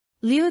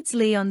Lourdes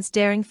Leon's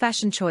daring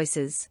fashion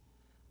choices.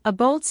 A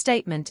bold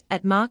statement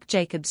at Marc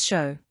Jacobs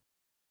show.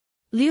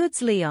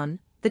 Lourdes Leon,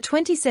 the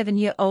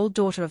 27-year-old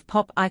daughter of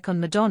pop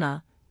icon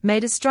Madonna,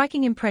 made a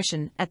striking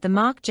impression at the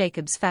Marc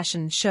Jacobs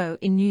fashion show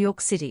in New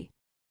York City.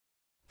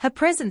 Her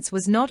presence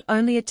was not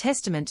only a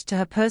testament to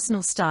her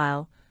personal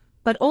style,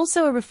 but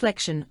also a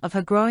reflection of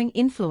her growing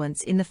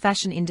influence in the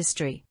fashion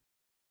industry.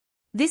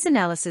 This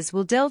analysis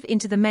will delve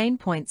into the main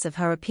points of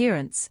her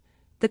appearance,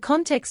 the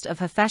context of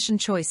her fashion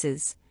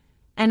choices,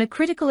 and a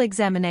critical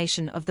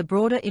examination of the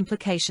broader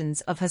implications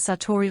of her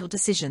sartorial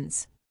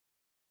decisions.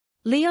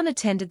 Leon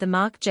attended the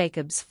Marc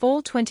Jacobs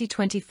Fall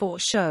 2024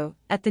 show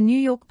at the New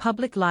York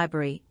Public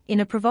Library in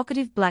a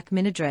provocative black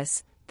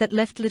minidress that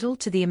left little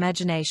to the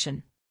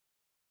imagination.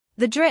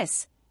 The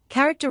dress,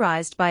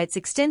 characterized by its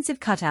extensive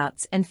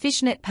cutouts and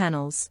fishnet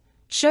panels,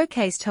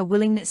 showcased her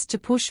willingness to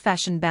push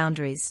fashion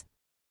boundaries.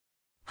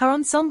 Her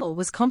ensemble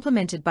was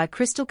complemented by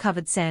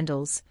crystal-covered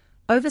sandals,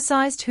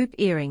 oversized hoop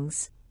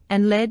earrings,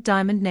 and layered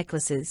diamond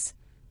necklaces,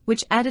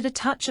 which added a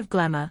touch of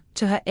glamour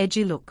to her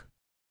edgy look.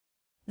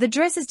 The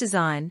dress's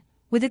design,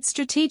 with its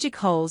strategic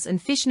holes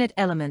and fishnet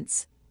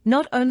elements,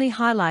 not only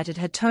highlighted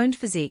her toned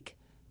physique,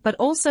 but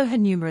also her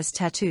numerous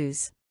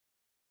tattoos.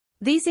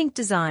 These ink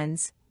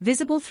designs,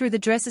 visible through the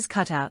dress's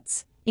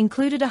cutouts,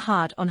 included a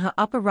heart on her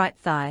upper right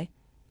thigh,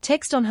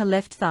 text on her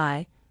left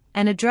thigh,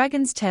 and a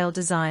dragon's tail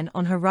design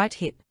on her right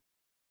hip.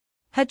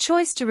 Her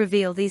choice to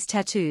reveal these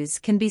tattoos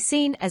can be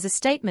seen as a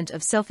statement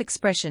of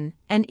self-expression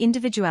and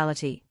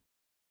individuality.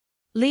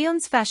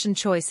 Leon's fashion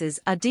choices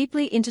are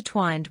deeply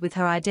intertwined with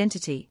her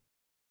identity.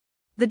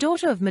 The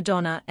daughter of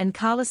Madonna and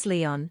Lourdes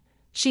Leon,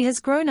 she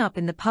has grown up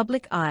in the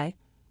public eye,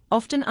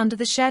 often under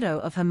the shadow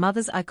of her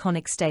mother's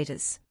iconic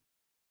status.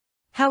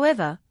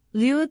 However,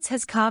 Lourdes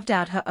has carved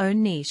out her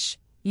own niche,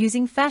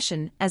 using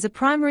fashion as a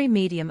primary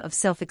medium of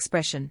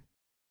self-expression.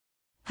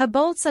 Her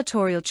bold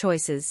sartorial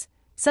choices,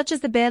 such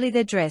as the barely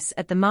there dress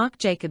at the Marc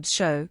Jacobs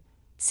show,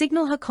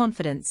 signal her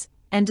confidence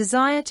and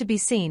desire to be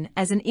seen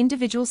as an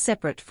individual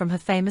separate from her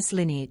famous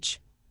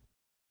lineage.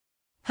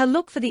 Her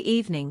look for the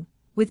evening,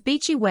 with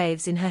beachy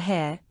waves in her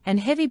hair and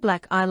heavy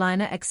black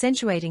eyeliner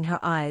accentuating her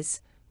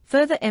eyes,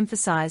 further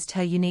emphasized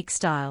her unique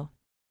style.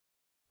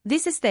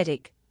 This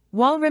aesthetic,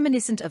 while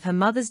reminiscent of her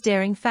mother's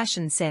daring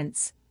fashion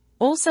sense,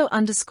 also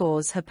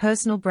underscores her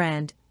personal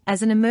brand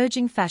as an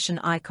emerging fashion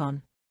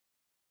icon.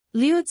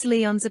 Lourdes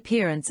Leon's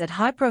appearance at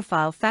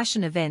high-profile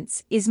fashion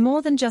events is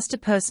more than just a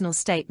personal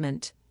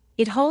statement,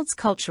 it holds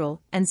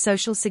cultural and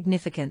social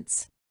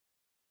significance.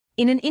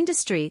 In an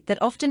industry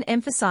that often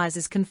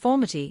emphasizes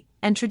conformity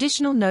and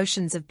traditional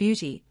notions of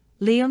beauty,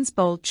 Leon's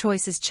bold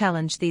choices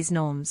challenge these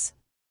norms.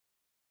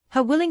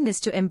 Her willingness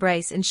to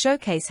embrace and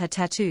showcase her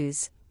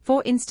tattoos,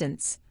 for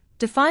instance,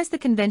 defies the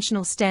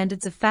conventional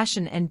standards of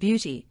fashion and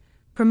beauty,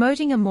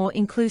 promoting a more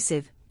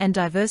inclusive and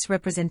diverse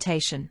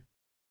representation.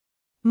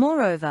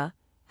 Moreover,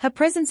 her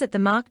presence at the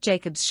Marc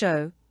Jacobs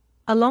show,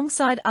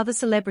 alongside other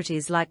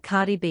celebrities like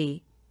Cardi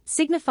B,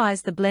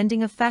 signifies the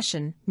blending of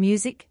fashion,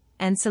 music,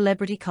 and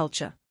celebrity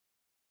culture.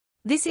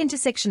 This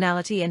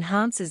intersectionality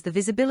enhances the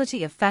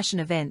visibility of fashion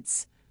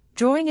events,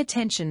 drawing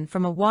attention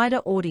from a wider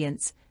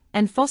audience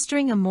and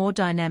fostering a more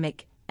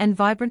dynamic and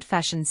vibrant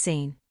fashion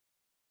scene.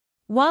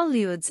 While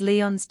Lourdes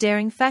Leon's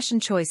daring fashion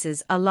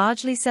choices are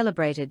largely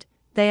celebrated,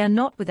 they are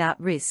not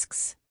without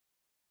risks.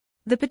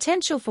 The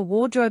potential for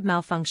wardrobe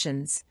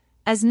malfunctions,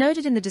 as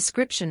noted in the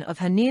description of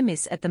her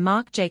near-miss at the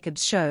Marc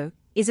Jacobs show,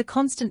 is a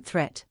constant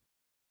threat.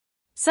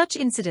 Such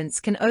incidents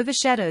can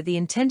overshadow the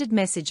intended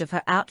message of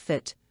her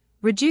outfit,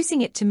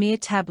 reducing it to mere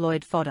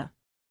tabloid fodder.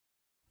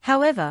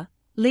 However,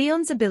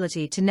 Leon's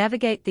ability to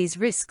navigate these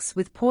risks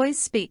with poise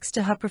speaks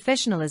to her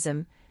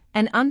professionalism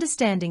and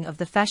understanding of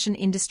the fashion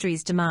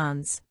industry's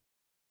demands.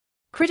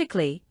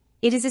 Critically,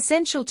 it is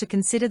essential to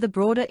consider the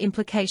broader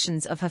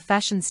implications of her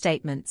fashion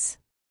statements.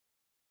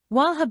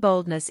 While her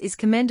boldness is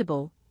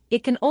commendable,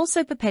 it can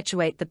also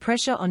perpetuate the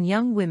pressure on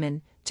young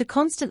women to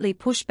constantly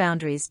push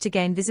boundaries to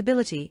gain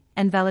visibility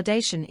and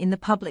validation in the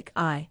public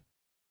eye.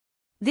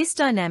 This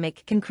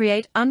dynamic can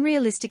create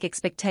unrealistic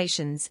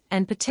expectations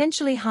and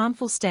potentially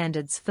harmful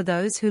standards for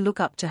those who look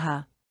up to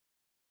her.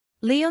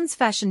 Leon's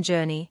fashion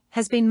journey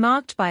has been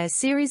marked by a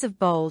series of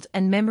bold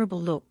and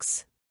memorable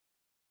looks.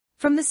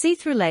 From the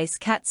see-through lace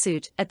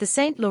catsuit at the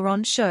Saint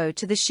Laurent show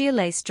to the sheer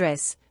lace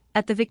dress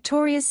at the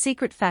Victoria's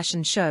Secret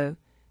fashion show,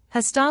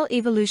 her style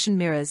evolution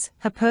mirrors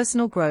her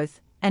personal growth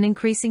and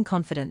increasing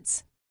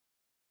confidence.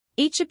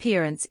 Each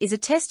appearance is a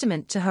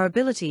testament to her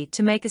ability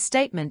to make a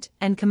statement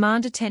and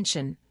command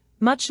attention,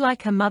 much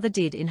like her mother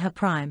did in her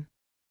prime.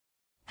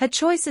 Her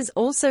choices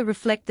also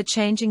reflect the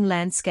changing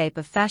landscape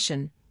of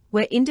fashion,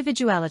 where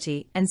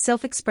individuality and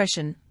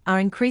self-expression are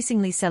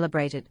increasingly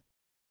celebrated.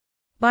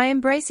 By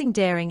embracing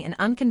daring and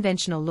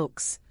unconventional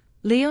looks,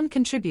 Leon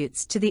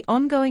contributes to the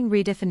ongoing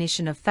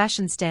redefinition of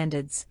fashion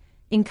standards,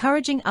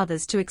 encouraging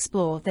others to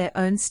explore their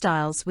own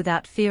styles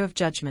without fear of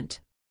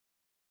judgment.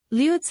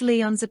 Lourdes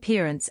Leon's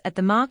appearance at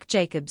the Marc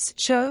Jacobs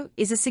show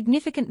is a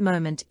significant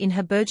moment in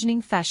her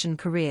burgeoning fashion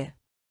career.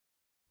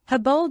 Her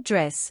bold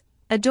dress,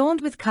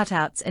 adorned with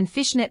cutouts and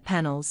fishnet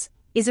panels,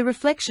 is a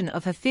reflection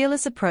of her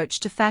fearless approach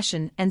to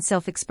fashion and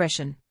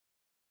self-expression.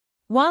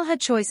 While her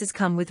choices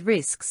come with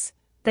risks,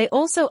 they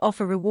also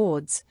offer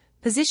rewards,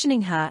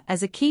 positioning her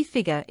as a key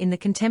figure in the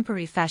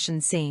contemporary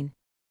fashion scene.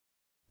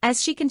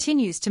 As she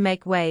continues to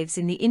make waves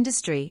in the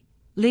industry,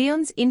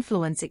 Leon's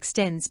influence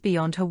extends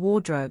beyond her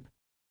wardrobe.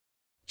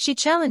 She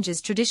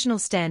challenges traditional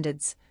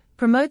standards,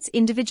 promotes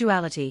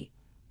individuality,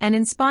 and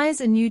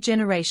inspires a new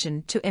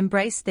generation to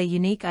embrace their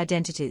unique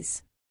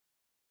identities.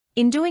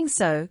 In doing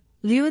so,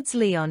 Lourdes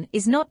Leon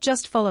is not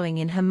just following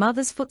in her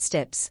mother's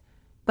footsteps,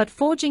 but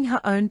forging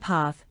her own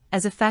path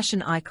as a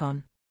fashion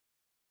icon.